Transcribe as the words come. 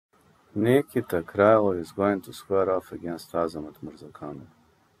Nikita Krylov is going to square off against Azamat Murzakanov.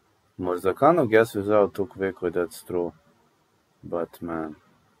 Murzakanov gets without too quickly, that's true. But man,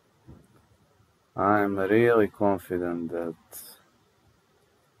 I'm really confident that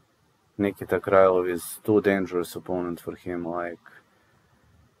Nikita Krylov is too dangerous opponent for him. Like,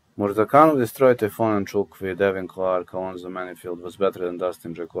 Murzakanov destroyed Typhoon and Chuk with Devin Clark, Alonzo Manifield was better than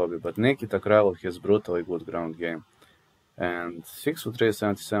Dustin Jacoby, but Nikita Krylov has brutally good ground game. And 6'3",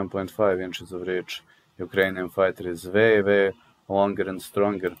 77.5 inches of reach, Ukrainian fighter is way longer and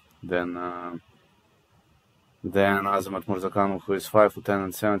stronger than Azamat Murzakanov, who is 5'10"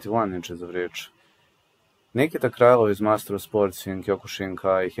 and 71 inches of reach. Nikita Krylov is master of sports in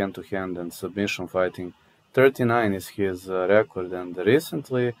Kyokushinkai, hand-to-hand and submission fighting. 39 is his record, and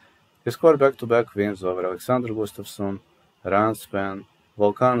recently he scored back-to-back wins over Alexander Gustafsson, Ran Span,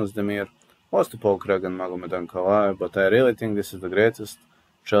 Volkanos Demir, lost to Paul Craig and Magomed Ankalaev, but I really think this is the greatest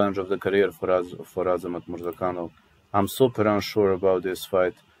challenge of the career for Azamat Murzakanov. I'm super unsure about this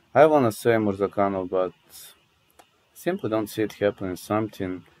fight. I wanna say Murzakanov, but simply don't see it happening.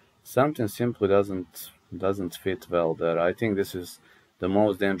 Something simply doesn't fit well there. I think this is the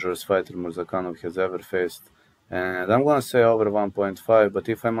most dangerous fighter Murzakanov has ever faced. And I'm gonna say over 1.5, but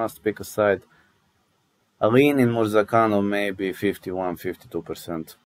if I must pick a side, a lean in Murzakanov maybe 51-52%.